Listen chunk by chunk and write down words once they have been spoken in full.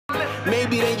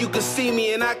Maybe then you can see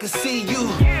me and I can see you.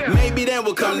 Maybe then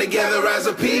we'll come together as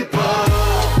a people.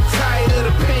 Tired of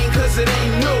the pain cause it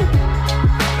ain't new.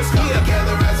 Let's come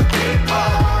together as a people.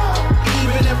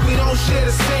 Even if we don't share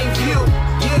the same view.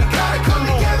 Yeah, gotta come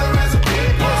together as a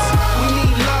people. We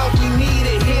need love, we need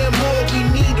to hear more.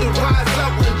 We need to rise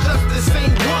up when justice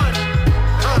ain't won.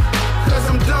 Cause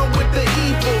I'm done with the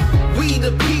evil. We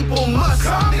the people must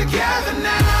come together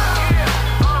now.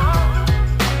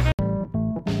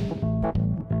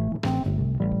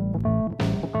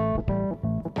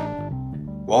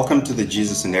 Welcome to the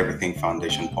Jesus in Everything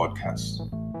Foundation podcast.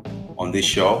 On this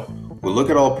show, we look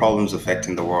at all problems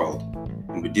affecting the world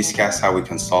and we discuss how we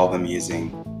can solve them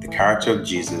using the character of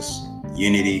Jesus,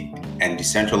 unity, and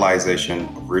decentralization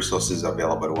of resources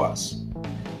available to us.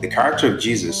 The character of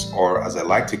Jesus, or as I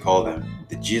like to call them,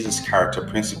 the Jesus character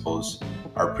principles,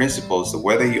 are principles that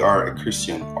whether you are a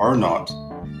Christian or not,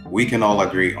 we can all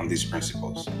agree on these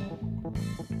principles.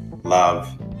 Love,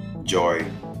 joy,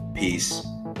 peace,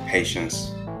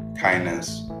 patience,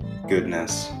 kindness,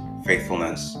 goodness,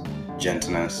 faithfulness,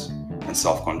 gentleness, and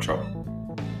self-control.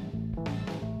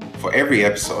 For every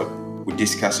episode, we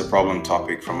discuss a problem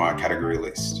topic from our category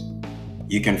list.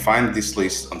 You can find this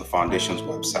list on the Foundation's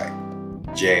website,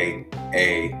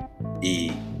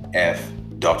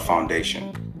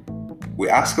 jaef.foundation. We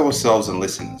ask ourselves and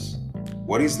listeners,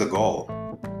 what is the goal?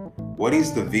 What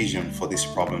is the vision for this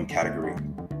problem category?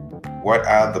 What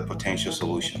are the potential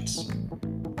solutions?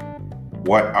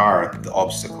 What are the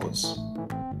obstacles?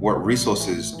 What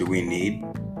resources do we need?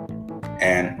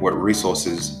 And what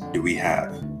resources do we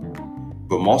have?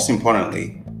 But most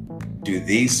importantly, do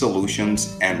these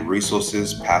solutions and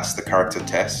resources pass the character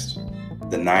test,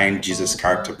 the 9 Jesus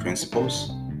character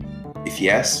principles? If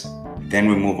yes, then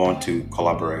we move on to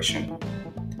collaboration.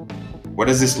 What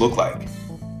does this look like?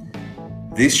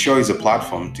 This show is a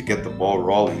platform to get the ball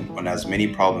rolling on as many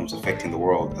problems affecting the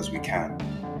world as we can.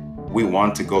 We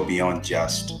want to go beyond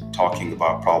just talking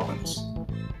about problems.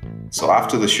 So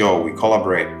after the show, we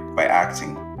collaborate by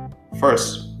acting.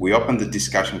 First, we open the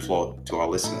discussion floor to our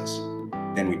listeners.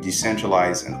 Then we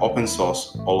decentralize and open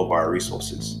source all of our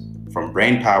resources, from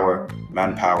brain power,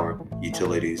 manpower,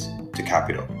 utilities, to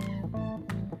capital.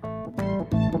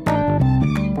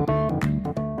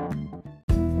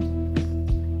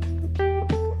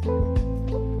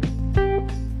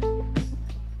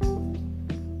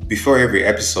 Before every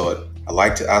episode, I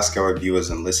like to ask our viewers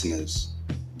and listeners,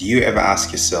 do you ever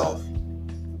ask yourself,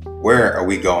 where are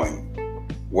we going?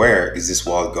 Where is this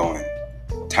world going?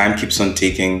 Time keeps on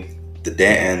ticking, the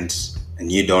day ends, a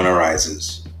new dawn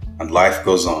arises, and life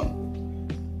goes on.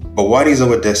 But what is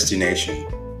our destination?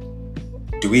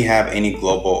 Do we have any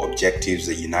global objectives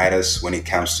that unite us when it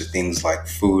comes to things like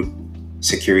food,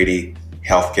 security,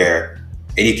 healthcare,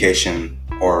 education,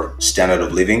 or standard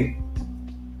of living?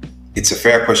 It's a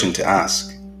fair question to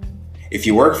ask. If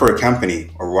you work for a company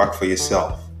or work for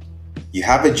yourself, you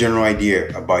have a general idea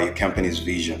about your company's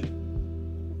vision,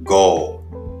 goal.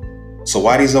 So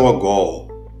what is our goal,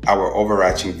 our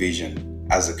overarching vision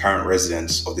as the current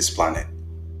residents of this planet?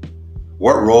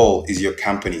 What role is your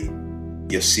company,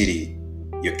 your city,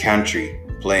 your country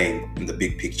playing in the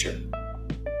big picture?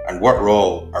 And what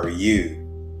role are you,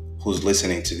 who's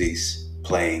listening to this,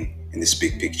 playing in this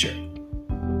big picture?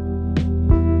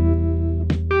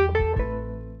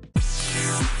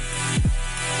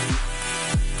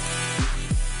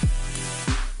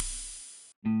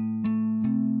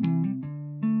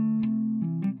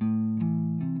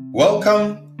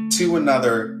 Welcome to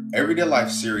another Everyday Life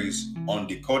series on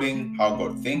decoding how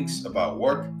God thinks about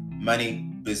work, money,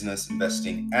 business,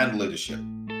 investing, and leadership.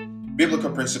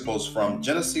 Biblical principles from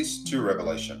Genesis to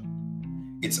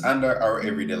Revelation. It's under our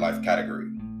Everyday Life category.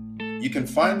 You can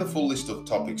find the full list of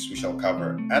topics we shall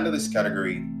cover under this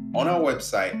category on our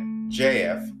website,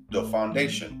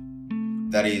 jaef.foundation.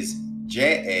 That is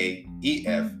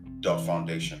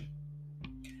jaef.foundation.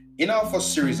 In our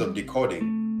first series of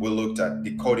decoding, we looked at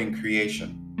decoding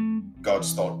creation,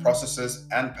 God's thought processes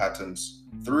and patterns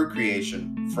through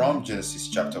creation from Genesis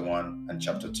chapter 1 and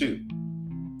chapter 2.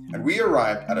 And we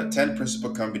arrived at a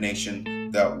 10-principle combination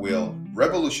that will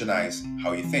revolutionize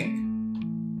how you think.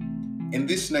 In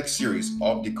this next series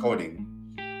of decoding,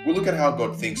 we'll look at how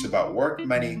God thinks about work,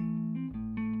 money,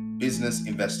 business,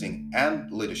 investing,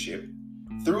 and leadership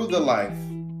through the life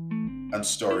and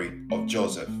story of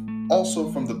Joseph, also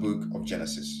from the book of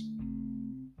Genesis.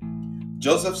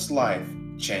 Joseph's life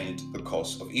changed the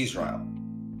course of Israel.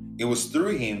 It was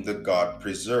through him that God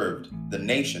preserved the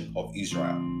nation of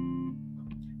Israel.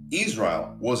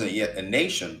 Israel wasn't yet a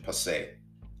nation per se.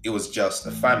 It was just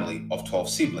a family of 12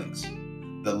 siblings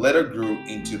that later grew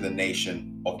into the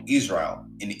nation of Israel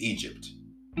in Egypt.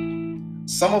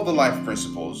 Some of the life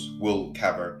principles we'll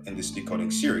cover in this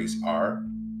decoding series are: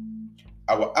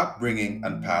 our upbringing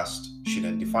and past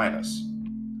shouldn't define us.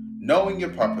 Knowing your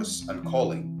purpose and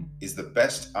calling is the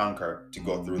best anchor to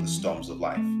go through the storms of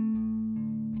life.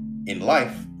 In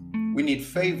life, we need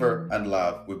favor and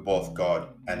love with both God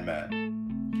and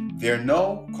man. There are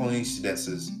no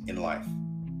coincidences in life.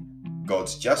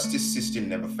 God's justice system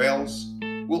never fails.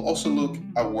 We'll also look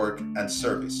at work and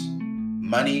service,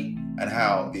 money, and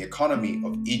how the economy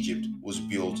of Egypt was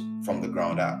built from the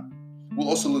ground up. We'll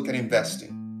also look at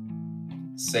investing,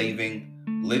 saving,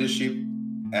 leadership,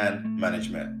 and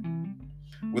management.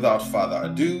 Without further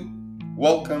ado,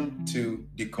 welcome to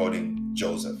Decoding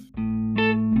Joseph.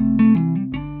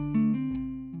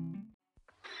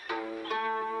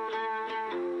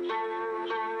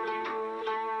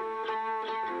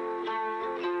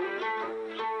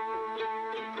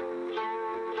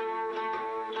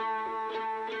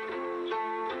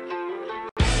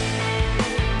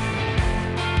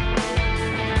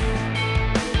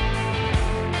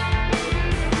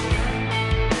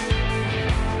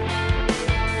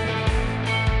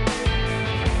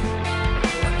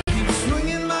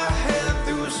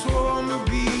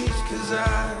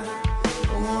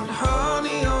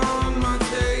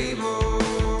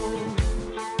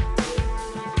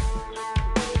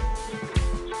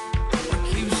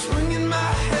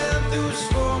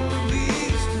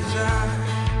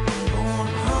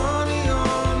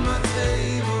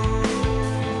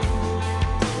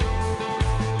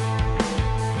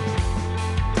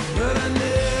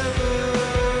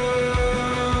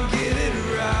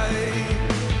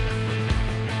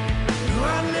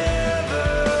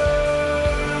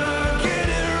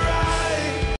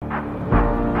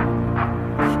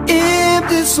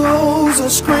 Souls are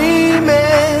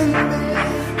screaming,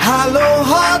 hollow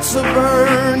hearts are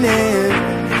burning.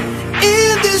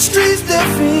 In the streets they're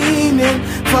fiending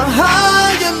for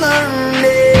higher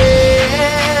learning.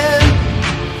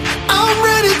 I'm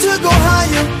ready to go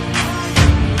higher.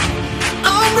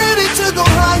 I'm ready to go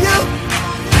higher.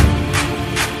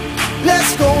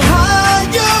 Let's go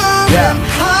higher, yeah.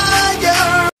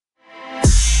 Higher.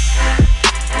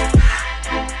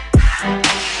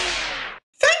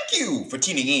 Thank you for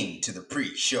tuning in to the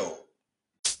pre-show.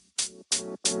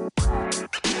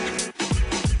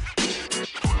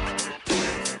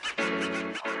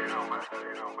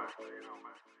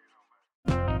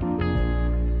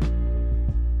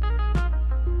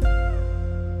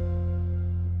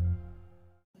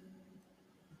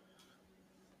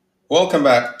 Welcome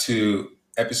back to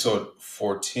episode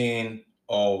 14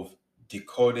 of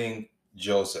Decoding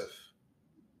Joseph.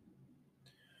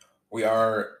 We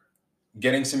are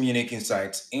getting some unique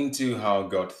insights into how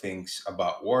God thinks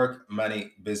about work,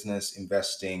 money, business,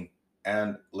 investing,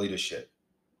 and leadership.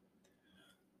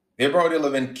 There are about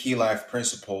 11 key life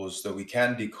principles that we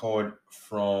can decode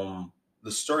from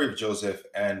the story of Joseph,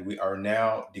 and we are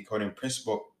now decoding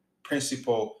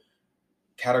principle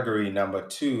category number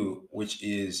 2, which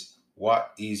is: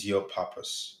 what is your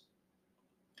purpose?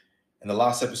 In the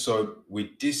last episode,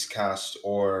 we discussed,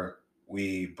 or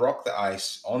we broke the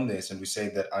ice on this, and we say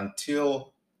that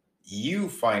until you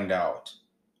find out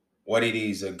what it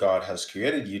is that God has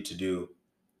created you to do,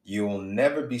 you will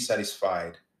never be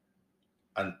satisfied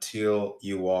until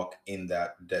you walk in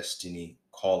that destiny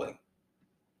calling.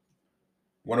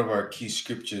 One of our key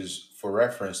scriptures for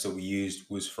reference that we used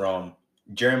was from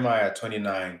Jeremiah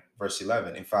 29, verse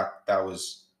 11. In fact, that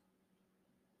was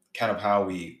kind of how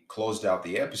we closed out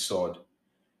the episode.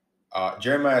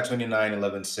 Jeremiah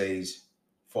 29:11 says,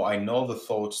 "For I know the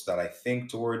thoughts that I think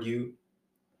toward you,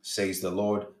 says the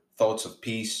Lord, thoughts of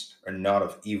peace and not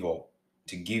of evil,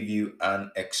 to give you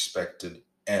an expected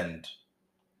end."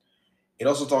 It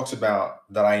also talks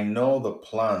about that I know the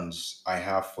plans I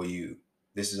have for you.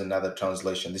 This is another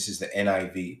translation. This is the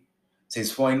NIV. It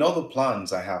says, "For I know the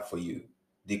plans I have for you,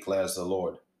 declares the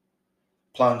Lord.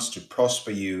 Plans to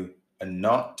prosper you and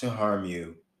not to harm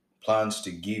you, plans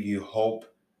to give you hope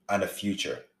and a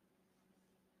future."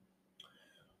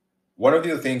 One of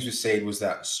the other things we said was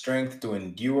that strength to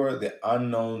endure the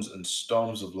unknowns and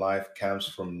storms of life comes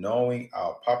from knowing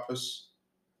our purpose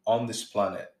on this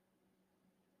planet.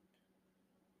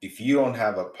 If you don't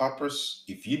have a purpose,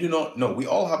 if you do not know, we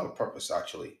all have a purpose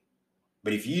actually,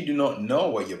 but if you do not know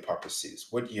what your purpose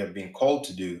is, what you have been called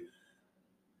to do,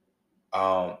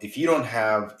 if you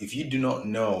do not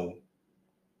know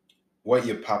what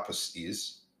your purpose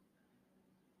is,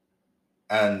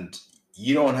 and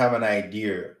you don't have an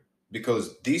idea,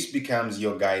 because this becomes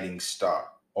your guiding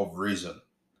star of reason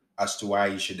as to why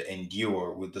you should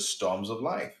endure with the storms of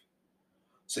life.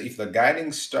 So if the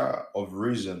guiding star of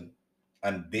reason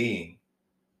and being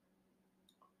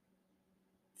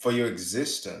for your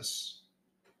existence,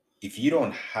 if you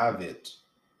don't have it,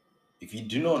 if you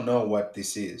do not know what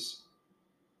this is,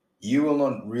 you will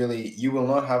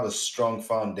not have a strong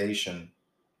foundation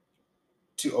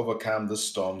to overcome the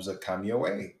storms that come your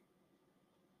way.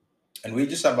 And we're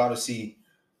just about to see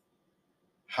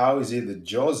how is it that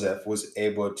Joseph was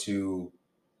able to,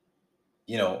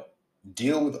 you know,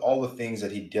 deal with all the things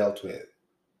that he dealt with,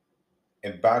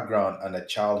 a background and a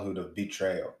childhood of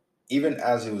betrayal. Even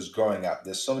as he was growing up,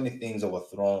 there's so many things that were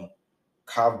thrown,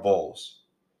 curveballs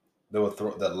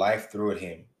that life threw at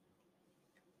him.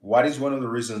 What is one of the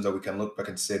reasons that we can look back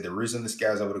and say the reason this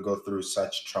guy was able to go through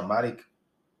such traumatic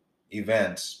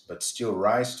events but still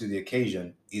rise to the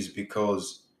occasion is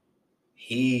because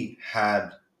he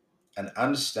had an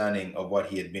understanding of what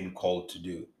he had been called to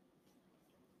do.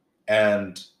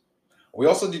 And we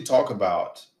also did talk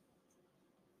about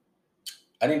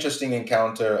an interesting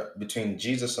encounter between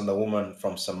Jesus and the woman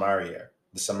from Samaria,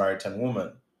 the Samaritan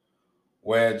woman,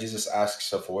 where Jesus asks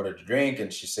her for water to drink,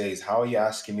 and she says, "How are you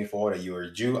asking me for water? You are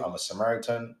a Jew. I'm a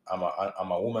Samaritan. I'm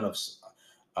a woman of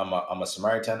I'm a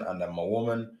Samaritan, and I'm a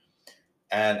woman."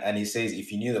 And he says, if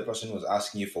you knew the person who was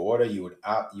asking you for water, you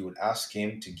would ask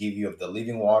him to give you of the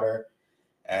living water.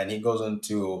 And he goes on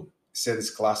to say this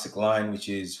classic line, which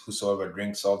is, "Whosoever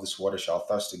drinks of this water shall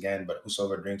thirst again, but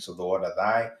whosoever drinks of the water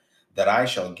that I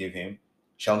shall give him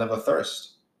shall never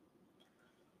thirst.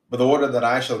 But the water that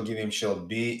I shall give him shall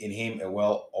be in him a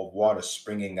well of water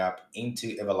springing up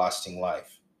into everlasting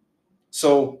life."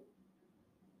 So,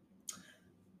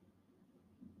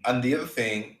 and the other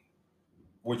thing,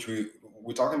 which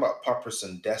we're talking about purpose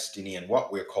and destiny and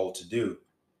what we're called to do.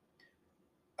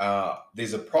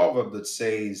 There's a proverb that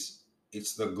says,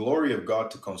 "It's the glory of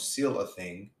God to conceal a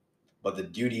thing, but the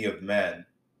duty of man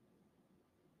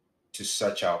to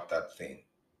search out that thing."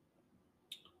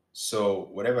 So,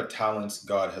 whatever talents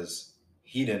God has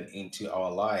hidden into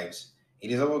our lives,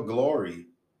 it is our glory,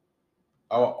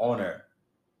 our honor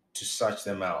to search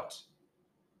them out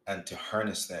and to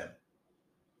harness them.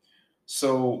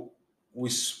 So, we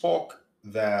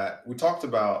talked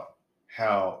about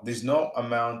how there's no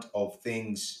amount of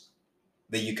things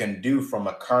that you can do from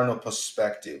a carnal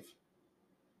perspective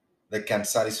that can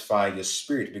satisfy your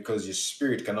spirit, because your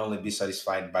spirit can only be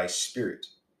satisfied by spirit.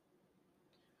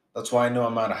 That's why no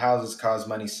amount of houses, cars,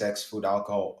 money, sex, food,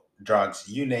 alcohol, drugs,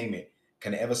 you name it,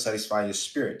 can ever satisfy your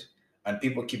spirit. And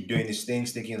people keep doing these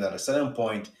things thinking that at a certain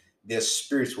point their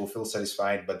spirits will feel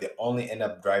satisfied, but they only end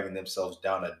up driving themselves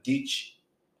down a ditch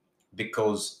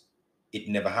because it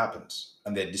never happens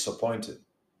and they're disappointed.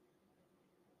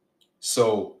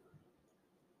 So,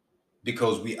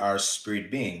 because we are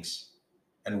spirit beings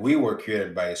and we were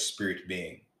created by a spirit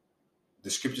being, the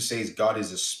scripture says God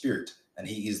is a spirit and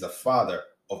he is the father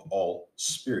of all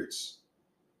spirits.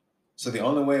 So the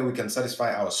only way we can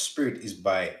satisfy our spirit is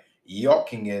by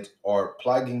yoking it or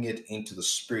plugging it into the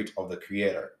spirit of the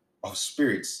creator of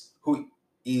spirits, who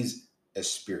is a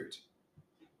spirit.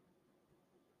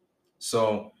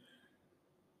 So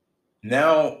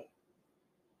now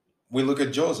we look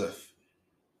at Joseph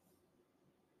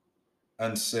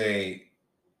and say,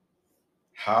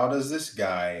 how is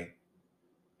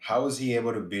he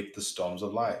able to beat the storms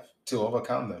of life, to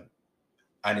overcome them?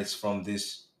 And it's from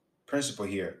this principle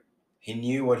here. He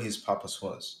knew what his purpose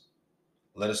was.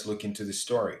 Let us look into this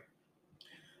story.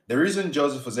 The reason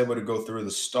Joseph was able to go through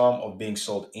the storm of being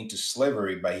sold into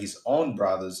slavery by his own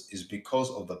brothers is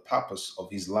because of the purpose of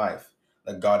his life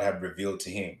that God had revealed to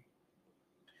him.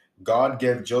 God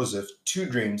gave Joseph two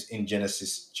dreams in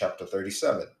Genesis chapter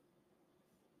 37.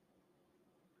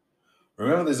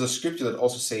 Remember, there's a scripture that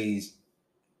also says,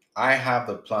 I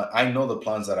know the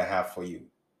plans that I have for you,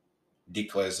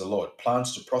 declares the Lord,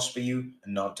 plans to prosper you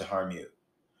and not to harm you.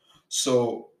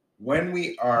 So when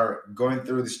we are going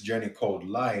through this journey called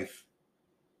life,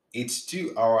 it's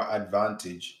to our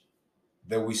advantage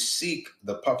that we seek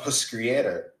the purpose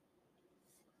creator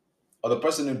or the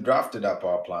person who drafted up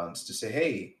our plans to say,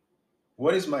 hey,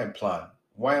 what is my plan?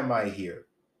 Why am I here?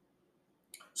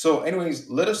 So anyways,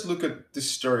 let us look at this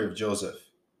story of Joseph.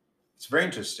 It's very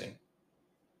interesting.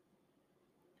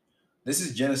 This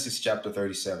is Genesis chapter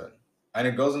 37. And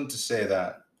it goes on to say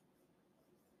that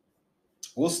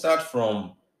we'll start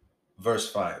from verse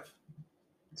 5.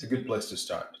 It's a good place to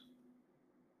start.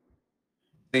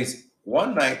 It says,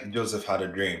 one night Joseph had a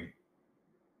dream,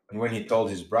 and when he told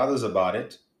his brothers about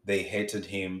it, they hated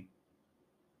him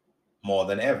more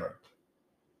than ever.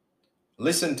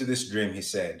 Listen to this dream, he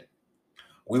said.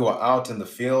 We were out in the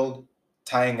field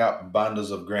tying up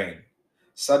bundles of grain.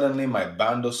 Suddenly my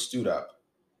bundle stood up.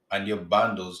 and your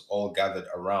bundles all gathered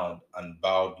around and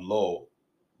bowed low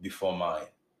before mine.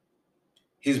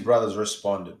 His brothers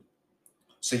responded,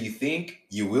 So you think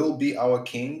you will be our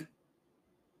king?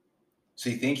 So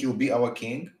you think you'll be our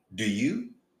king? Do you?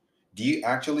 Do you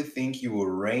actually think you will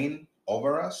reign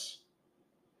over us?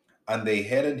 And they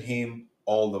hated him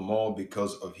all the more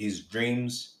because of his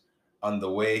dreams and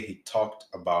the way he talked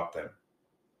about them.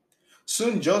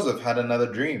 Soon Joseph had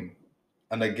another dream,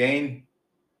 and again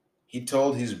he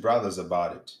told his brothers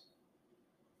about it.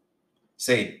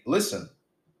 Say, listen,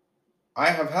 I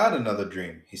have had another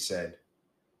dream, he said.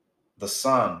 The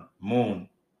sun, moon,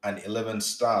 and 11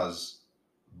 stars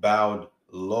bowed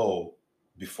low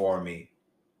before me.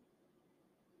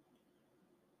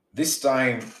 This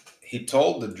time he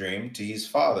told the dream to his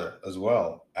father as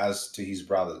well as to his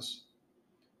brothers.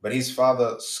 But his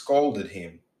father scolded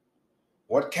him.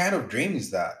 What kind of dream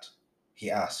is that? He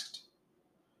asked.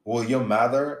 Will your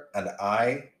mother and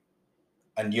I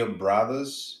and your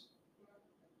brothers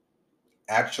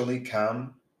actually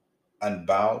come and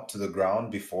bow to the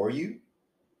ground before you?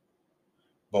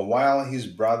 But while his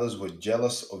brothers were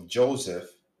jealous of Joseph,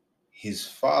 his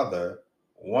father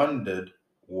wondered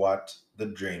what the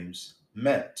dreams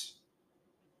meant.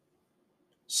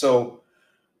 So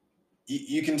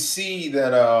you can see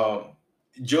that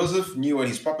Joseph knew what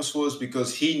his purpose was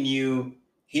because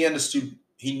he understood,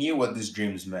 he knew what these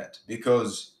dreams meant.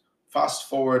 Because fast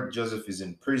forward, Joseph is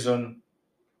in prison,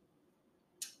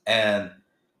 and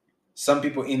some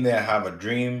people in there have a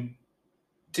dream.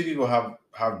 Two people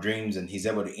have dreams, and he's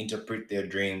able to interpret their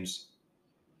dreams.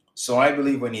 So I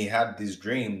believe when he had these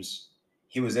dreams,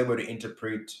 he was able to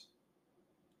interpret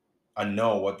and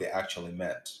know what they actually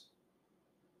meant.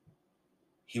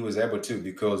 He was able to,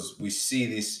 because we see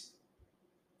this,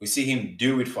 we see him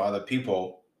do it for other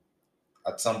people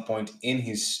at some point in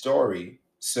his story.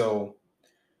 So,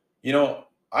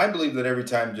 I believe that every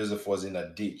time Joseph was in a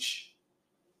ditch,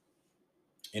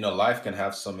 life can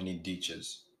have so many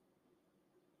ditches.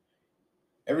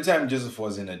 Every time Joseph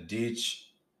was in a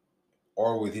ditch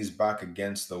or with his back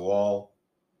against the wall,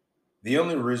 the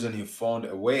only reason he found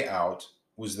a way out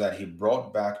was that he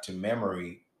brought back to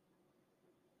memory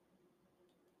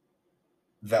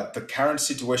that the current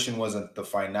situation wasn't the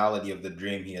finality of the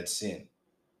dream he had seen.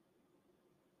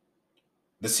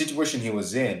 The situation he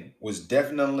was in was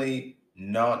definitely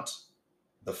not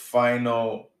the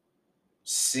final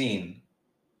scene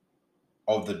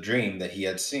of the dream that he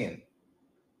had seen,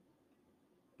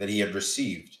 that he had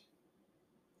received.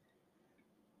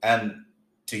 And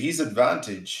to his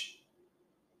advantage,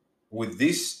 with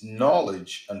this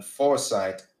knowledge and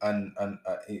foresight, and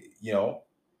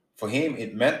for him,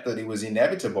 it meant that it was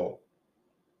inevitable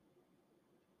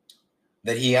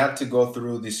that he had to go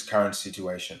through this current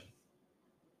situation.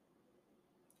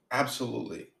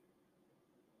 Absolutely.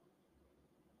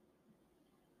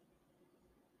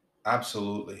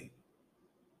 Absolutely.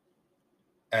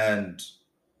 And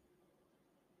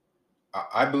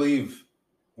I believe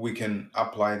we can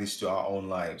apply this to our own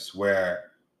lives,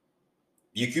 where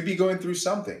you could be going through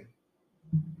something.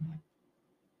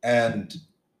 And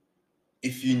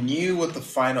if you knew what the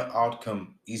final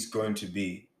outcome is going to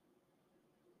be,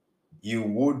 you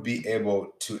would be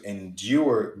able to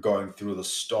endure going through the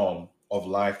storm of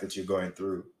life that you're going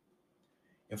through.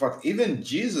 In fact, even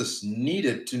Jesus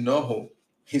needed to know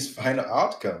his final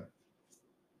outcome.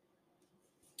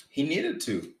 He needed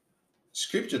to.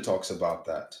 Scripture talks about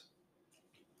that.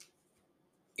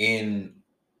 In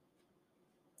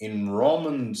in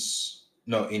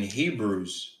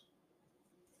Hebrews,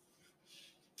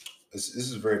 this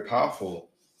is very powerful.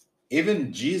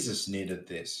 Even Jesus needed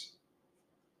this.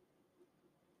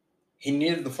 He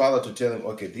needed the Father to tell him,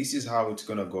 okay, this is how it's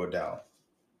going to go down.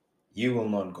 You will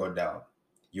not go down.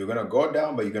 You're going to go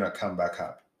down, but you're going to come back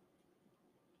up.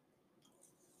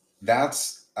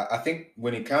 I think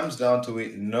when it comes down to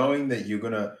it, knowing that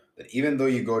that even though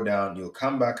you go down, you'll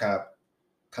come back up,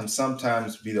 can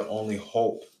sometimes be the only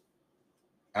hope,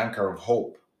 anchor of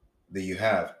hope that you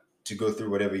have to go through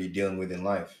whatever you're dealing with in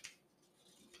life.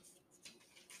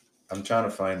 I'm trying to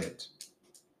find it.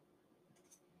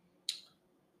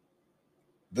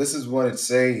 This is what it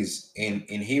says in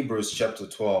Hebrews chapter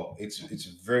 12. It's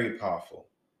very powerful.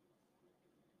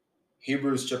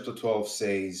 Hebrews chapter 12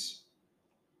 says,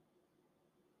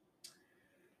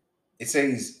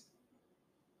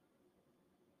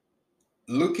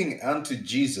 looking unto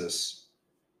Jesus,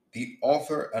 the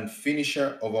author and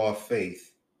finisher of our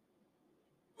faith,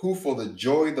 who for the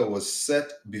joy that was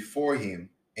set before him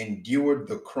endured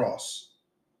the cross,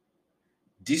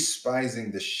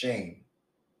 despising the shame,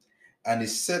 and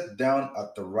is set down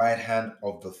at the right hand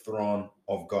of the throne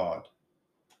of God.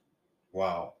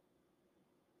 Wow.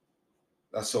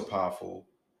 That's so powerful.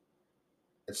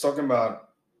 It's talking about,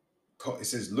 it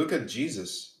says, look at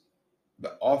Jesus,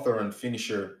 the author and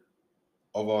finisher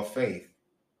of our faith.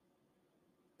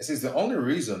 It says the only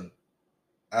reason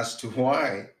as to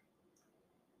why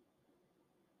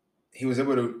he was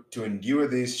able to endure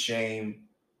this shame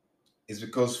is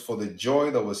because for the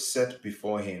joy that was set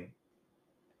before him,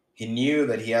 he knew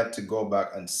that he had to go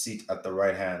back and sit at the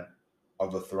right hand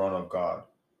of the throne of God.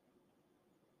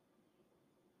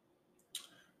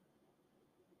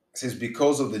 It says,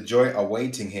 because of the joy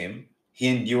awaiting him, he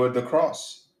endured the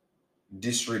cross,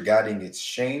 disregarding its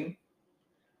shame,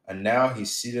 and now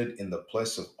he's seated in the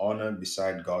place of honor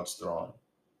beside God's throne.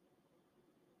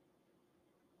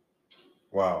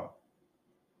 Wow.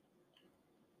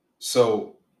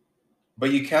 So,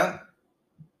 but you can't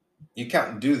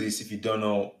do this if you don't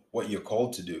know what you're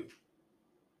called to do.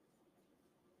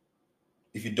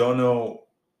 If you don't know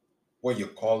what your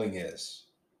calling is,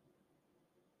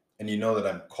 and you know that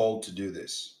I'm called to do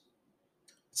this,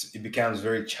 it becomes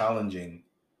very challenging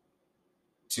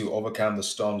to overcome the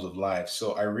storms of life.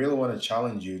 So I really want to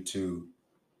challenge you to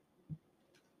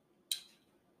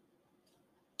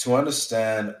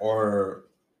understand, or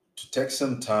to take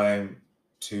some time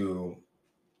to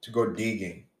go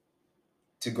digging,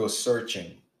 to go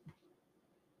searching.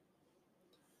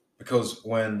 Because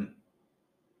when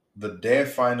the day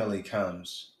finally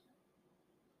comes,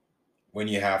 when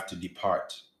you have to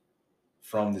depart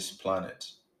from this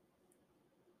planet,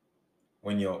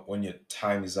 when your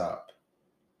time is up,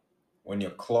 when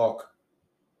your clock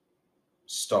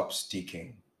stops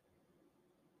ticking,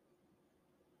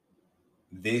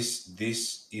 this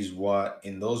is what,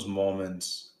 in those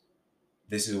moments,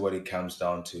 this is what it comes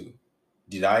down to.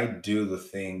 Did I do the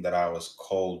thing that I was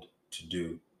called to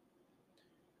do?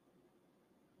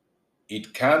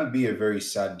 It can be a very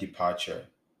sad departure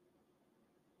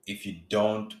if you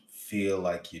don't feel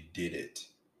like you did it.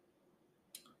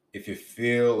 If you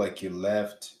feel like you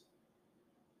left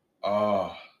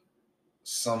ah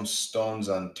some stones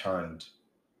unturned,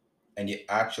 and you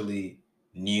actually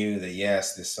knew that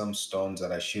yes, there's some stones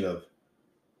that I should have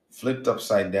flipped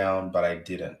upside down, but I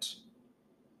didn't.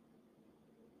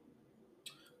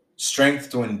 Strength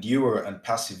to endure and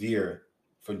persevere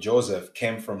for Joseph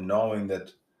came from knowing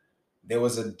that there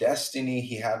was a destiny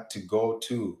he had to go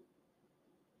to.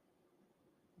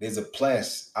 There's a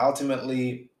place.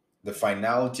 Ultimately, the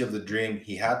finality of the dream,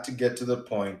 he had to get to the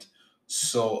point.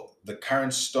 So the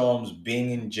current storms,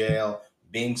 being in jail,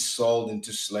 being sold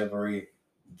into slavery,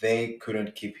 they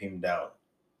couldn't keep him down.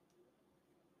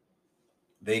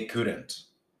 They couldn't.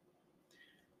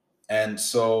 And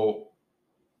so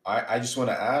I just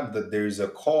want to add that there is a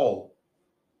call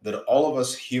that all of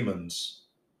us humans,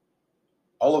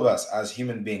 all of us as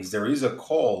human beings, there is a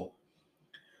call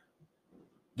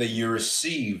that you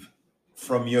receive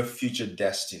from your future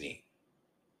destiny.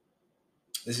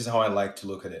 This is how I like to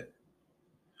look at it.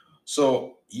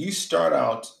 So you start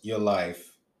out your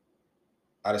life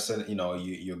at a certain,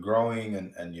 you're growing,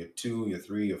 and you're 2, you're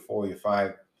 3, you're 4, you're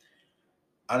 5.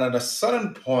 And at a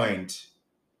certain point,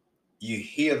 you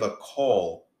hear the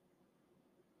call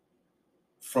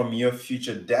from your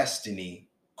future destiny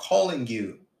calling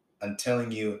you and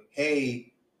telling you,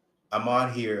 hey, I'm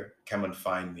out here, come and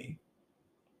find me.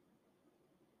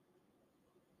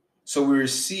 So we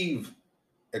receive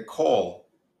a call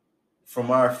from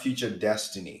our future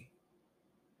destiny,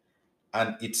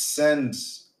 and it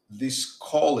sends this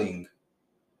calling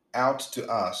out to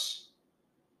us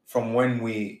from when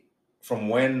we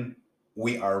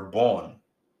are born.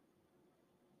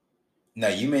 Now,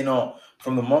 you may not,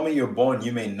 from the moment you're born,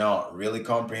 you may not really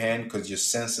comprehend because your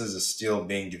senses are still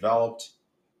being developed.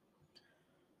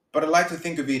 But I like to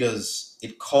think of it as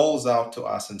it calls out to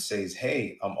us and says,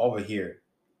 hey, I'm over here.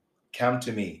 Come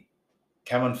to me.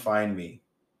 Come and find me.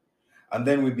 And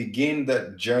then we begin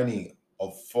that journey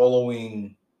of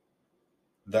following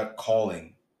that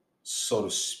calling, so to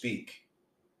speak.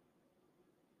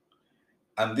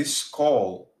 And this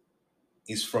call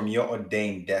is from your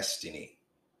ordained destiny.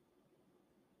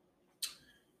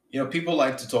 People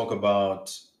like to talk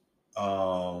about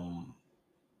um,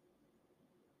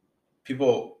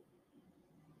 people.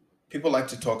 People like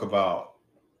to talk about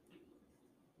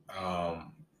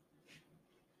um,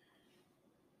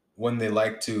 when they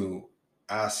like to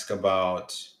ask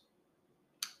about.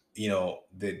 They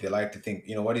like to think.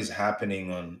 What is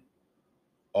happening on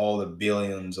all the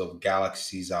billions of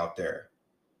galaxies out there,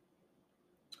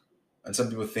 and some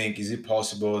people think, is it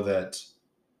possible that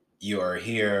you are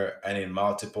here and in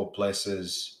multiple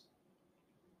places?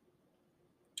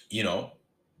 You know,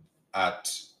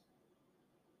 at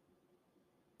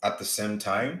at the same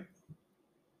time.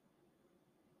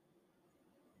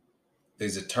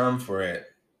 there's a term for it,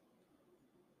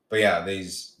 but yeah,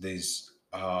 there's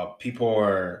people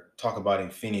are talk about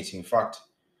infinity. In fact,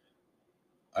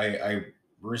 I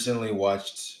recently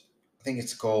watched, I think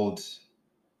it's called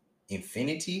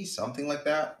Infinity, something like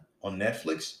that, on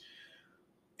Netflix.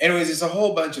 Anyways, it's a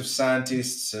whole bunch of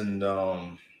scientists and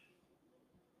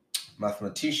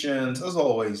mathematicians, as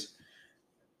always.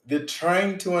 They're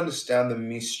trying to understand the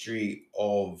mystery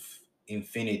of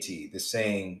infinity. They're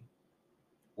saying,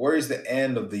 where is the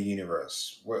end of the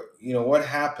universe? Where, what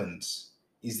happens?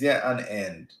 Is there an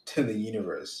end to the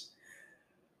universe?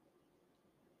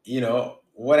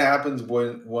 What happens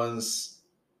when once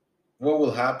what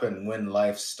will happen when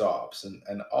life stops,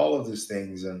 and all of these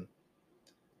things. And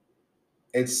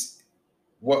it's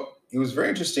what it was very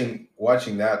interesting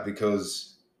watching that,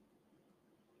 because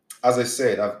as I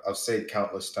said, I've said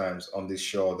countless times on this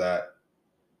show that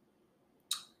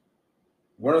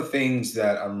one of the things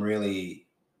that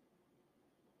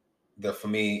for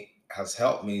me has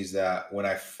helped me is that when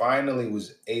I finally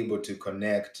was able to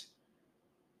connect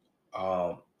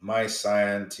my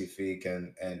scientific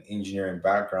and engineering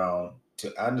background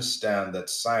to understand that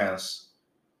science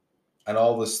and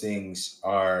all those things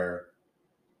are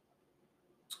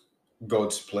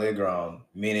God's playground,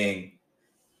 meaning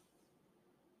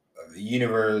the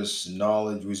universe,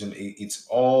 knowledge, wisdom, it's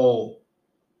all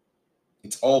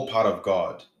part of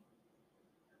God.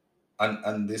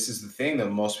 And this is the thing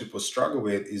that most people struggle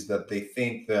with, is that they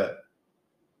think that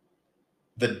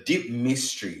the deep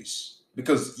mysteries,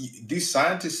 because these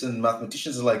scientists and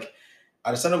mathematicians are like,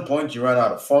 at a certain point you run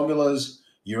out of formulas,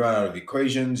 you run out of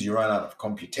equations, you run out of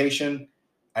computation,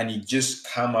 and you just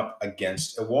come up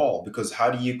against a wall. Because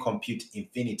how do you compute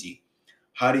infinity?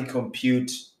 How do you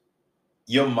compute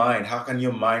your mind? How can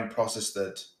your mind process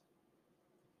that,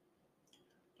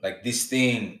 like, this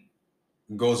thing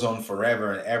goes on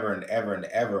forever and ever and ever and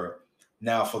ever?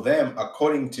 Now for them,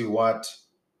 according to what,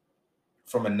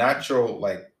 from a natural,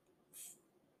 like,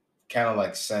 kind of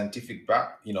like scientific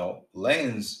back,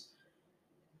 lens,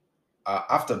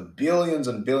 after billions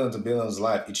and billions and billions of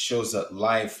life, it shows that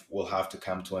life will have to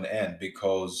come to an end,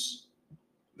 because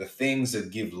the things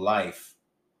that give life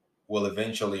will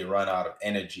eventually run out of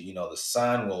energy. The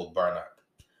sun will burn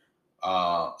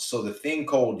up. So the thing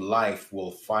called life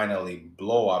will finally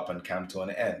blow up and come to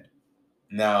an end.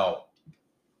 Now,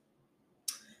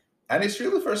 and it's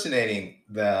really fascinating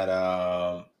that,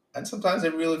 and sometimes I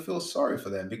really feel sorry for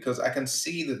them, because I can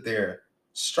see that they're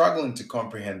struggling to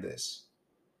comprehend this.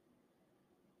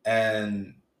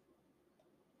 And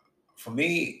for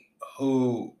me,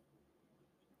 who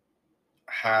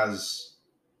has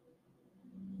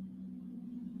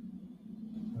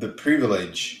the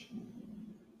privilege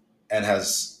and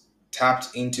has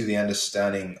tapped into the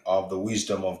understanding of the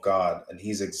wisdom of God and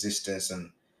his existence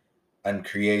and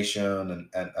creation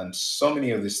and so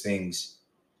many of these things,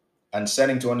 and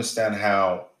starting to understand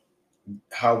how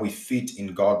we fit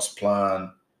in God's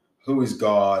plan, who is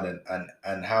God,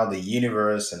 and how the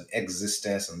universe and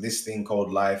existence and this thing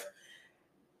called life,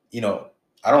 you know,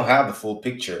 I don't have the full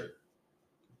picture,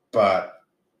 but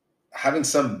having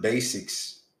some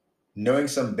basics, knowing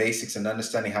some basics and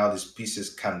understanding how these pieces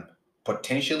can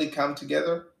potentially come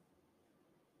together,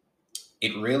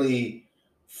 it really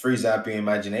frees up your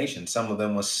imagination. Some of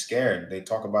them were scared. They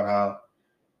talk about how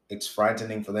it's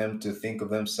frightening for them to think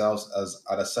of themselves as,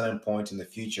 at a certain point in the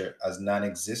future, as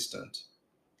non-existent.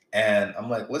 And I'm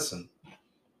like, listen,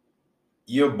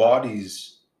 your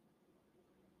bodies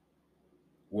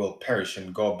will perish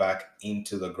and go back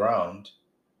into the ground,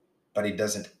 but it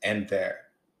doesn't end there,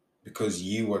 because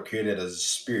you were created as a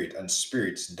spirit, and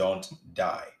spirits don't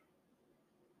die.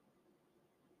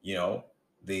 You know,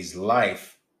 there's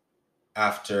life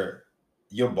after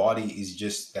your body is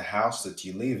just the house that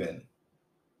you live in.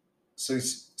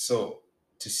 So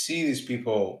to see these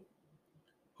people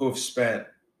who have spent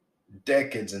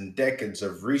decades and decades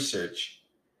of research,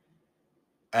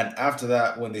 and after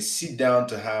that, when they sit down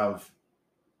to have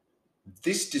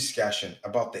this discussion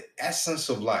about the essence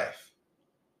of life,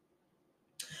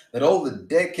 that all the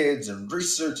decades and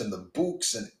research and the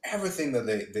books and everything that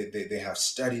they have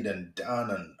studied and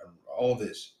done, and all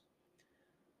this,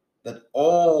 that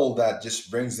all that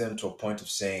just brings them to a point of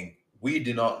saying, we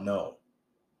do not know.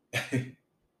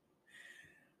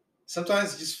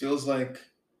 Sometimes it just feels like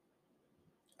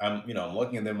I'm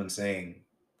looking at them and saying,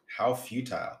 how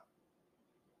futile.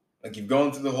 Like, you've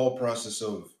gone through the whole process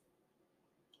of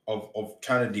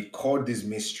trying to decode these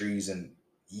mysteries, and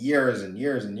years and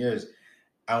years and years.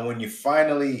 And when you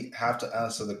finally have to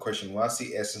answer the question, what's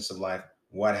the essence of life?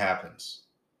 What happens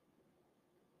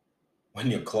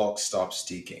when your clock stops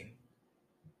ticking?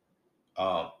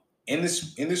 Um, in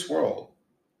this world,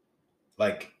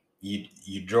 like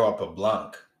you draw up a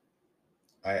blank.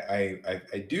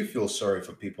 I do feel sorry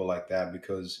for people like that,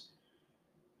 because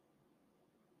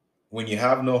when you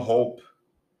have no hope,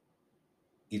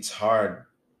 it's hard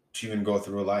to even go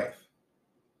through life.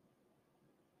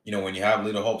 When you have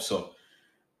little hope. So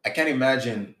I can't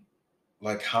imagine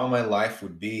like how my life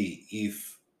would be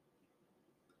if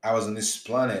I was on this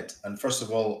planet, and first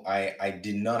of all, I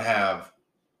did not have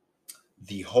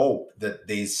the hope that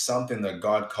there's something that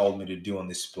God called me to do on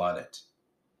this planet,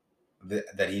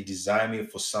 that He designed me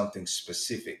for something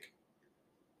specific,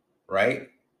 right?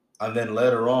 And then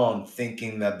later on,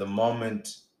 thinking that the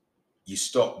moment you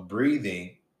stop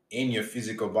breathing in your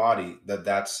physical body,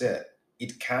 that's it.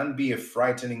 It can be a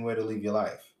frightening way to live your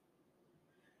life.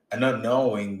 And not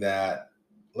knowing that,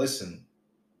 listen,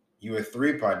 you're a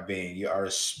three-part being. You are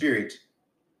a spirit.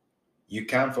 You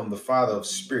come from the Father of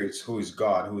spirits, who is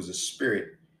God, who is a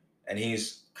spirit, and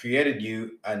He's created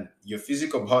you, and your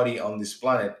physical body on this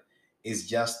planet is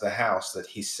just the house that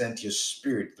He sent your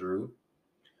spirit through.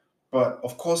 But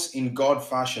of course, in God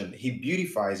fashion, He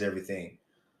beautifies everything.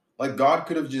 Like God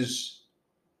could have just,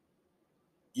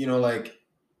 like,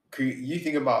 you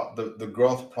think about the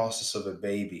growth process of a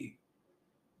baby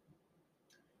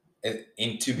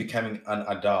into becoming an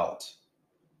adult.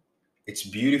 It's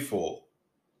beautiful.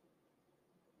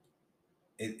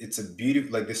 It's a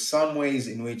beautiful, like, there's some ways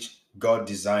in which God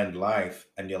designed life,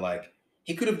 and you're like,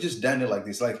 He could have just done it like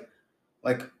this. Like,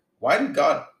 why did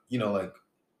God, like,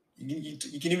 you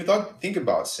can even think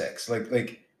about sex,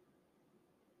 like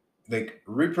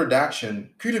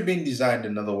reproduction could have been designed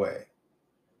another way.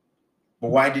 But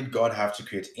why did God have to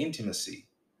create intimacy?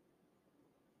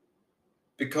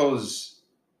 Because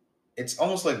it's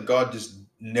almost like God just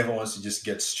never wants to just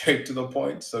get straight to the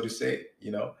point, so to say.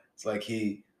 It's like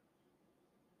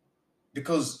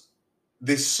because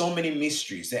there's so many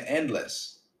mysteries, they're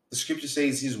endless. The scripture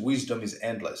says His wisdom is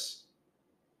endless.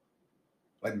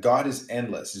 Like God is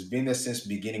endless. He's been there since the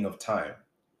beginning of time.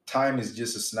 Time is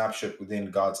just a snapshot within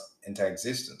God's entire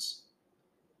existence.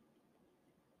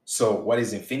 So what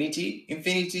is infinity?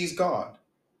 Infinity is God.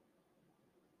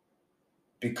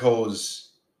 Because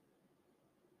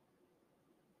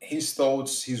His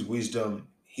thoughts, His wisdom,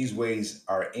 His ways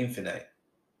are infinite.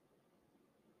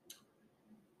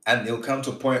 And it'll come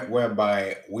to a point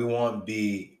whereby we won't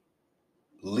be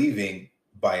living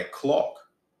by a clock,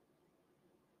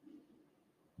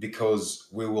 because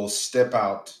we will step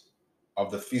out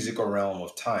of the physical realm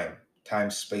of time,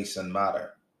 space, and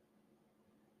matter.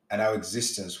 And our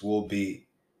existence will be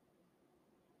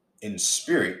in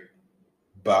spirit,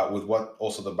 but with what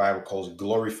also the Bible calls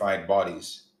glorified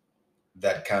bodies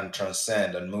that can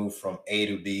transcend and move from A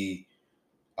to B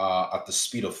at the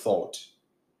speed of thought.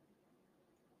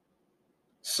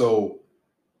 So,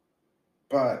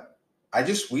 but I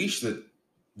just wish that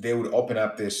they would open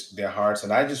up their hearts.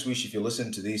 And I just wish, if you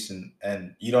listen to this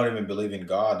and you don't even believe in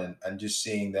God, and just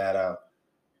seeing that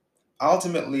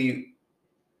ultimately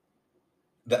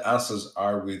the answers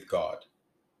are with God.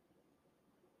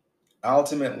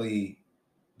 Ultimately,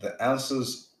 the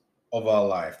answers of our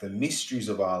life, the mysteries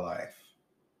of our life,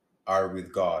 are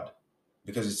with God.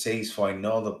 Because it says, "For I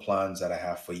know the plans that I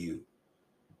have for you.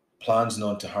 Plans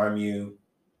not to harm you,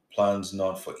 plans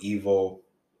not for evil,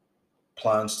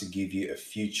 plans to give you a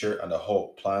future and a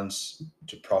hope, plans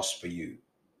to prosper you."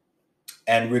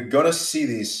 And we're going to see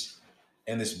this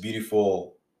in this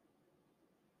beautiful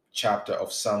chapter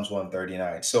of Psalms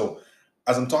 139. So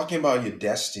as I'm talking about your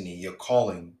destiny, your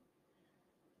calling,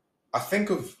 I think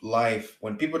of life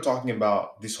when people are talking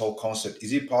about this whole concept.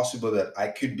 Is it possible that I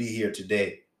could be here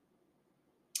today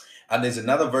and there's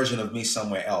another version of me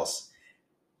somewhere else?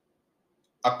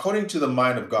 According to the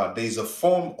mind of God, there's a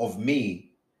form of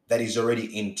me that is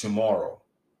already in tomorrow.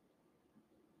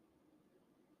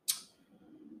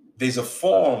 There's a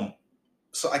form.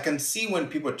 So I can see when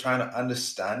people are trying to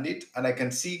understand it, and I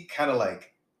can see kind of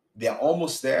like they're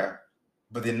almost there,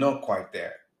 but they're not quite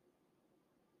there.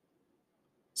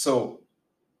 So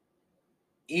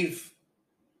if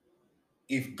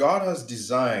God has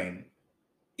designed,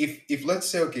 if let's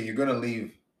say, okay, you're going to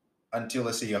live until,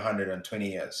 let's say, you're 120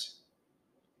 years,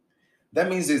 that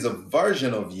means there's a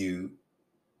version of you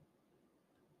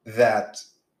that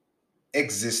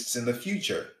exists in the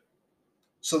future.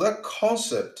 So that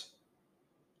concept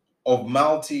of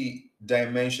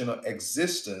multi-dimensional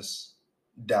existence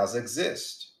does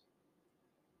exist.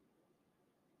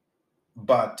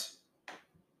 But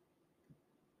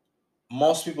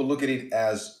most people look at it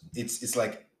as it's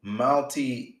like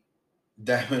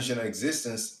multi-dimensional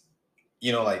existence,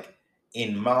 like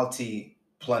in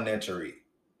multi-planetary.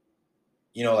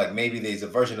 Like maybe there's a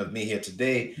version of me here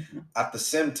today. At the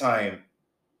same time,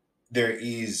 there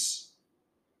is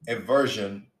a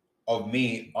version of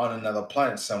me on another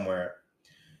planet somewhere.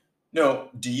 No,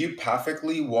 do you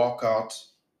perfectly walk out?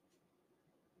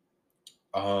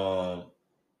 Um,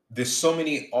 there's so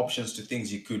many options to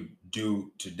things you could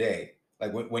do today.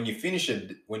 Like when you finish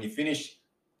it, when you finish,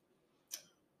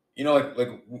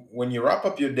 when you wrap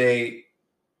up your day,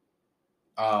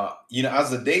 as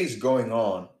the day is going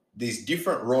on, there's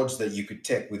different roads that you could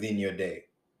take within your day.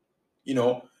 You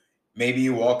know, maybe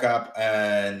you walk up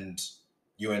and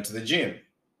you enter the gym,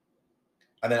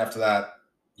 and then after that,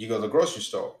 you go to the grocery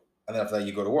store, and then after that,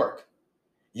 you go to work.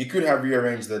 You could have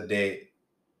rearranged the day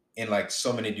in like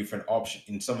so many different options,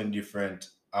 in so many different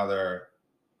other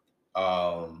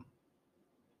um,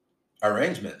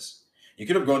 arrangements. You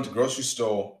could have gone to grocery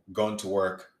store, gone to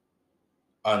work,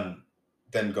 and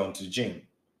then gone to the gym.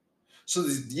 So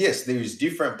yes, there is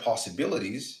different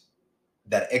possibilities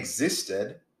that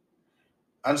existed,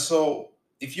 and so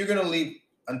if you're gonna live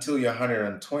until you're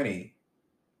 120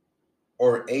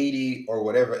 or 80 or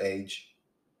whatever age,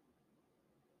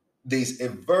 there's a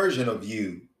version of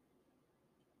you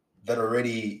that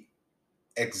already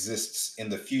exists in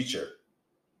the future.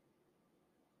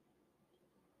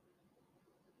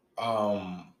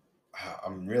 um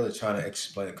I'm really trying to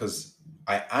explain it because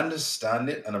I understand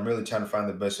it, and I'm really trying to find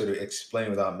the best way to explain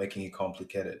without making it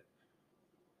complicated.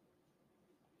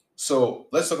 So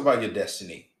let's talk about your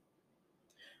destiny.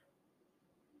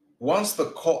 Once the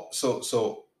call,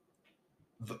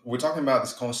 we're talking about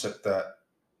this concept that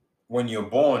when you're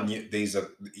born, there's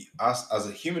as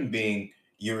a human being,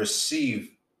 you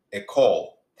receive a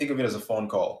call. Think of it as a phone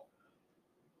call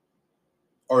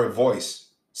or a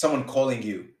voice, someone calling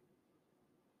you.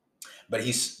 But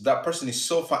that person is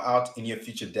so far out in your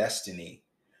future destiny,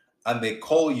 and they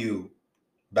call you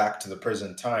back to the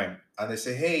present time, and they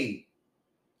say, "Hey,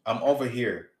 I'm over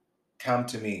here. Come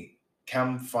to me.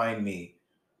 Come find me."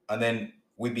 And then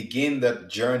we begin that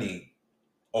journey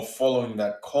of following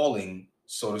that calling,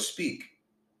 so to speak.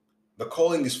 The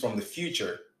calling is from the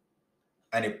future,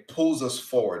 and it pulls us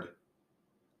forward.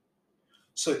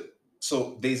 So,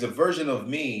 so there's a version of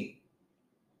me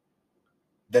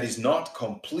that is not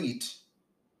complete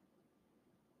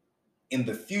in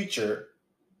the future,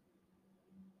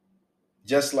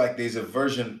 just like there's a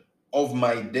version of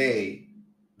my day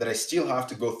that I still have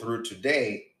to go through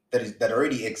today that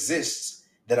already exists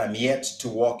that I'm yet to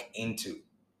walk into.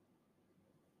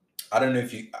 I don't know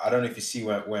if you see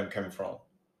where I'm coming from.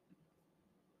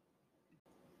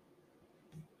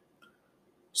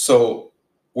 So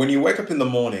when you wake up in the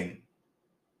morning,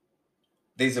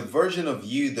 there's a version of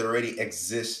you that already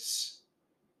exists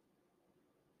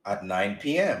at 9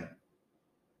 p.m.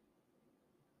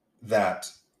 that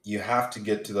you have to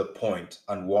get to the point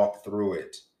and walk through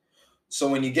it. So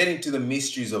when you get into the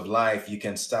mysteries of life, you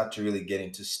can start to really get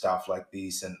into stuff like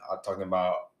this, and are talking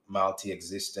about multi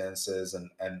existences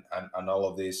and all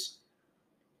of this.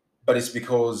 But it's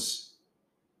because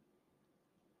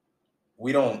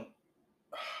we don't.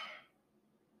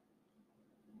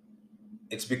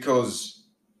 It's because,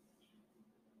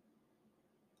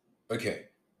 okay,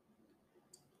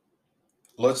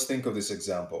 let's think of this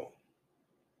example.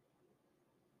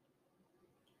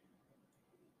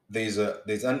 There's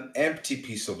an empty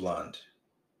piece of land,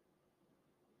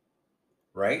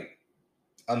 right?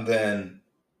 And then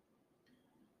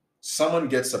someone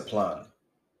gets a plan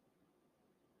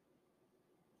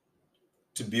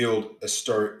to build a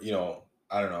store,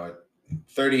 I don't know,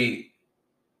 30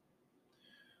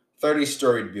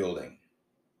 storied building.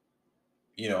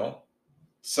 You know,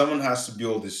 someone has to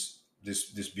build this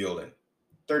building,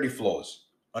 30 floors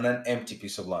on an empty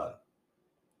piece of land.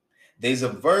 There's a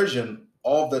version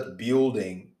of that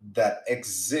building that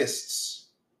exists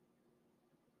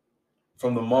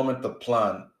from the moment the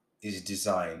plan is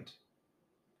designed.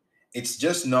 It's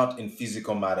just not in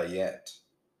physical matter yet.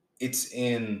 It's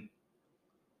in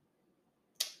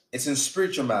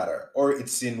spiritual matter, or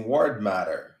it's in word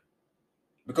matter,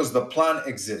 because the plan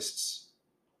exists.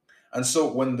 And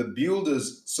so when the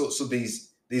builders, so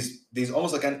there's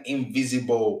almost like an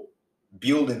invisible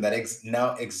building that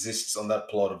now exists on that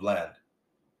plot of land.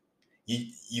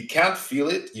 You can't feel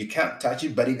it, you can't touch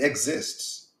it, but it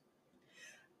exists.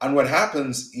 And what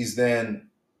happens is then,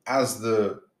 as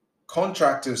the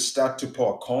contractors start to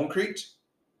pour concrete,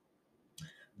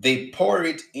 they pour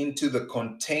it into the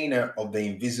container of the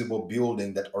invisible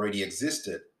building that already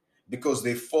existed, because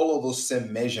they follow those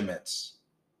same measurements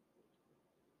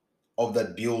of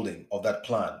that building, of that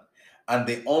plan. And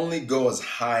they only go as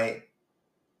high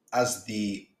as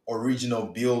the original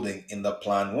building in the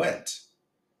plan went.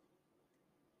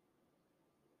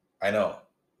 I know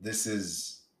this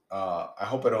is, I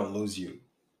hope I don't lose you.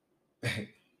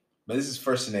 But this is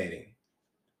fascinating.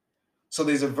 So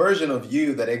there's a version of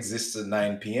you that exists at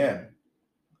 9 p.m.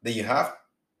 that you have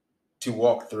to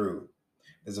walk through.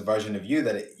 There's a version of you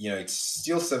that, it's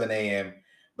still 7 a.m.,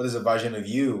 but there's a version of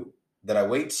you that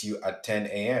awaits you at 10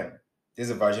 a.m. There's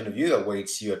a version of you that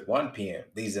awaits you at 1 p.m.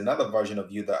 There's another version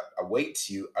of you that awaits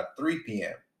you at 3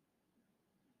 p.m.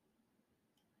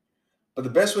 But the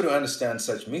best way to understand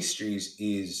such mysteries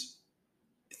is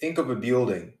think of a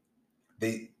building.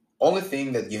 The only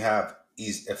thing that you have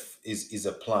is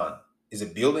a plan, is a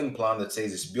building plan that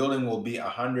says this building will be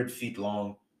 100 feet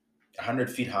long,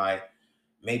 100 feet high,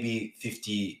 maybe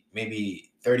 50,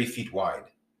 maybe 30 feet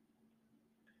wide.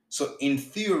 So in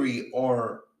theory,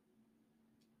 or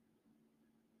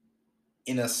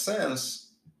in a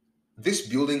sense, this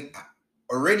building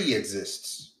already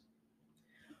exists.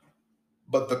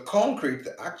 But the concrete,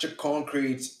 the actual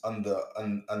concrete and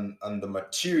the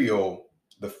material,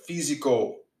 the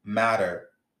physical matter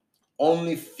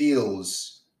only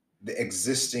fills the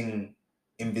existing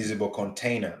invisible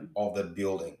container of the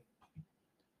building.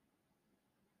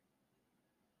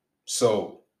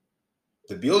 So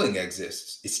the building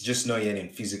exists, it's just not yet in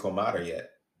physical matter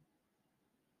yet.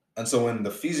 And so when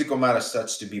the physical matter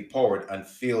starts to be poured and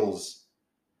fills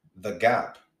the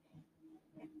gap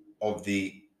of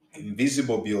the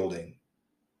invisible building,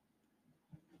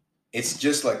 it's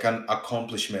just like an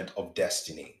accomplishment of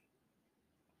destiny.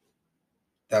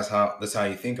 That's how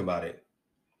you think about it.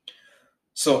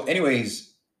 So,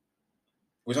 anyways,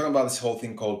 we're talking about this whole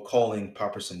thing called calling,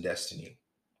 purpose, and destiny.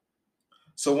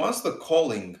 So once the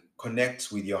calling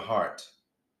connects with your heart,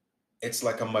 it's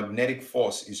like a magnetic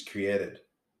force is created.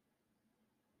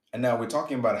 And now we're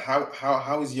talking about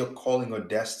how is your calling or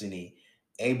destiny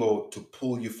able to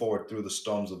pull you forward through the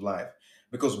storms of life?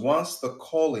 Because once the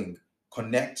calling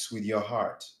connects with your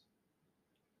heart,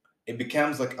 it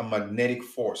becomes like a magnetic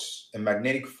force. A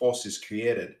magnetic force is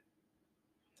created,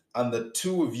 and the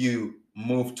two of you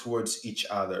move towards each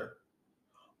other.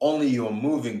 Only you're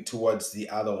moving towards the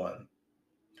other one,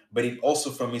 but it also,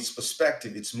 from its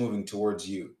perspective, it's moving towards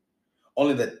you.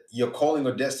 Only that your calling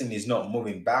or destiny is not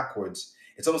moving backwards.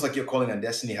 It's almost like your calling and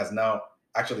destiny has now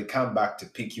actually come back to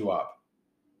pick you up,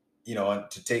 and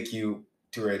to take you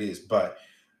to where it is. But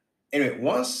anyway,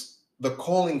 once the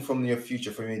calling from your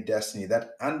future, from your destiny,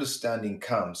 that understanding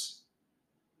comes,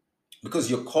 because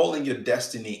your calling, your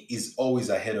destiny is always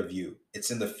ahead of you.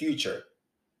 It's in the future.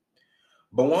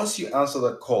 But once you answer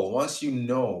that call, once you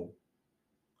know,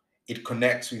 it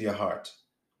connects with your heart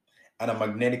and a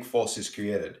magnetic force is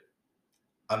created,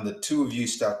 and the two of you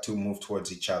start to move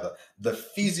towards each other. The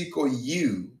physical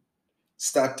you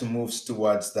start to move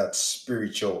towards that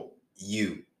spiritual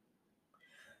you.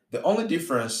 The only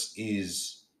difference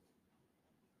is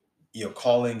your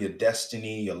calling, your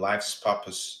destiny, your life's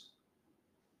purpose.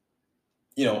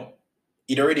 It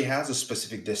already has a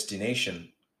specific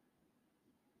destination.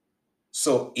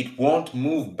 So it won't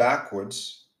move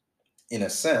backwards. In a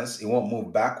sense, it won't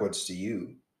move backwards to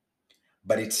you,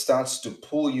 but it starts to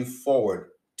pull you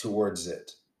forward towards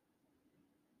it.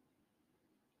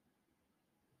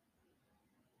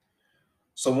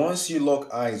 So once you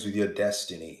lock eyes with your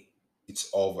destiny, it's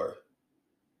over.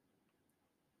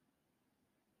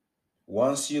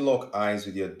 Once you lock eyes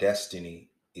with your destiny,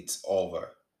 it's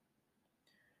over.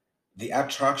 The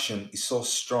attraction is so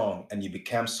strong and you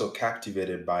become so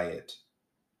captivated by it.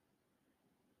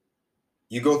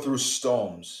 You go through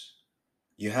storms.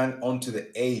 You hang onto the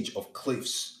edge of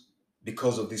cliffs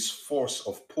because of this force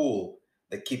of pull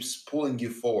that keeps pulling you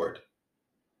forward.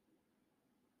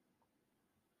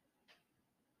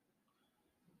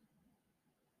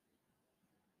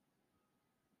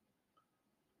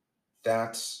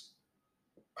 That's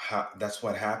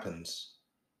what happens.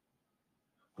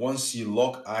 Once you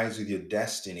lock eyes with your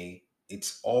destiny,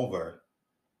 it's over.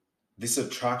 This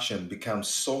attraction becomes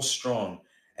so strong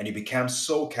and you become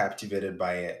so captivated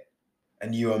by it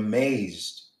and you're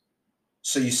amazed.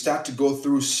 So you start to go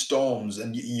through storms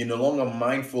and you're no longer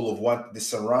mindful of what the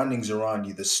surroundings around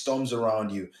you, the storms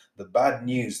around you, the bad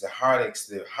news, the heartaches,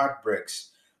 the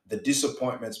heartbreaks, the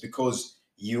disappointments, because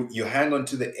you hang on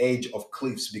to the edge of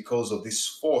cliffs because of this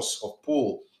force of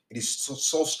pull. It is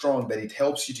so strong that it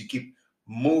helps you to keep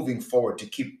moving forward, to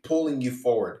keep pulling you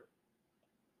forward.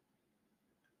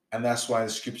 And that's why the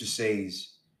scripture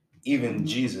says, even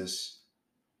Jesus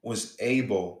was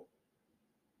able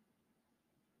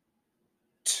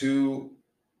to,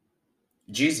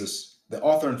 Jesus, the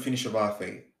author and finisher of our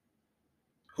faith,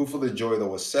 who for the joy that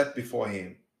was set before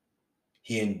him,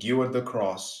 he endured the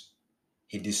cross,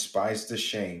 he despised the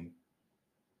shame,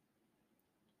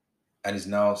 and is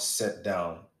now set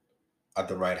down at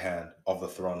the right hand of the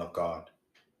throne of God.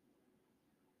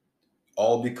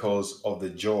 all because of the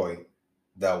joy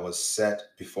that was set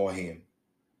before him,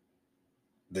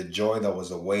 the joy that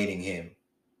was awaiting him.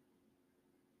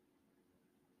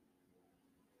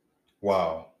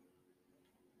 Wow.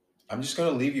 I'm just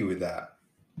going to leave you with that.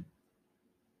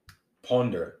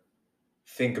 Ponder,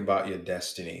 think about your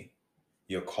destiny,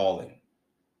 your calling.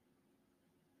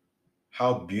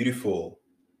 How beautiful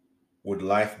would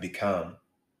life become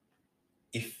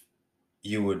if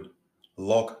you would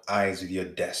lock eyes with your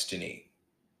destiny?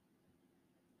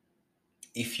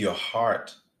 If your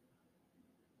heart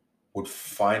would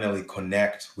finally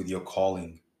connect with your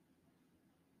calling?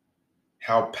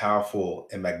 How powerful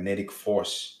a magnetic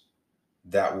force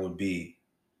that would be.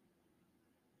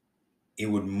 It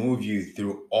would move you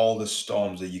through all the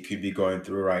storms that you could be going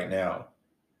through right now.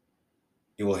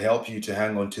 It will help you to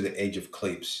hang on to the edge of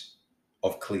cliffs.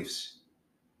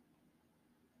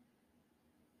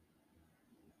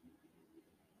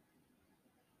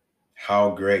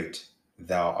 How great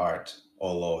thou art,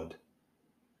 O Lord.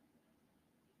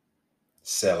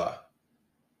 Selah.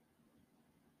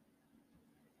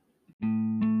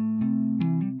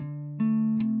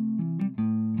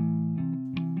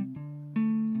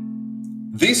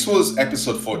 This was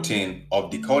episode 14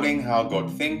 of Decoding How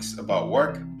God Thinks About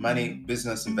Work, Money,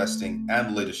 Business, Investing,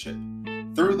 and Leadership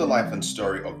through the life and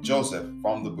story of Joseph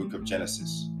from the book of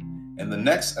Genesis. In the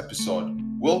next episode,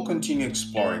 we'll continue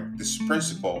exploring this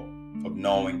principle of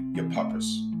knowing your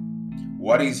purpose.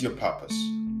 What is your purpose?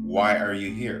 Why are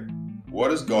you here?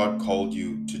 What has God called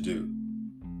you to do?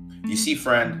 You see,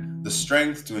 friend, the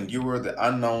strength to endure the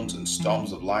unknowns and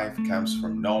storms of life comes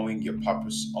from knowing your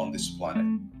purpose on this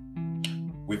planet.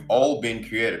 We've all been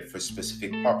created for a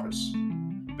specific purpose.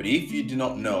 But if you do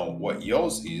not know what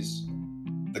yours is,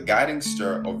 the guiding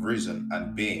star of reason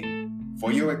and being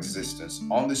for your existence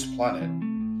on this planet,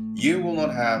 you will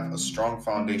not have a strong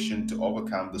foundation to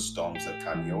overcome the storms that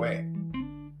come your way.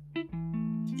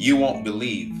 You won't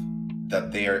believe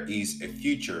that there is a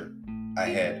future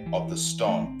ahead of the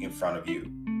storm in front of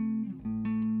you.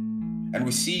 And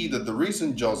we see that the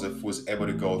reason Joseph was able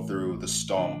to go through the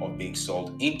storm of being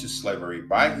sold into slavery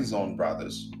by his own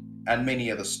brothers and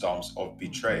many other storms of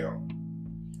betrayal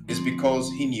is because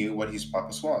he knew what his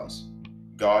purpose was.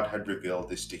 God had revealed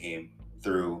this to him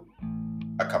through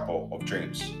a couple of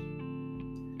dreams.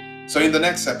 So in the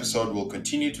next episode, we'll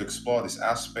continue to explore this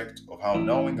aspect of how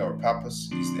knowing our purpose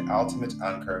is the ultimate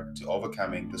anchor to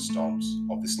overcoming the storms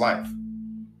of this life.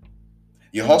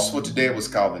 Your host for today was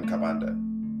Calvin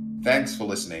Kabanda. Thanks for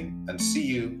listening and see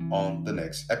you on the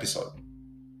next episode.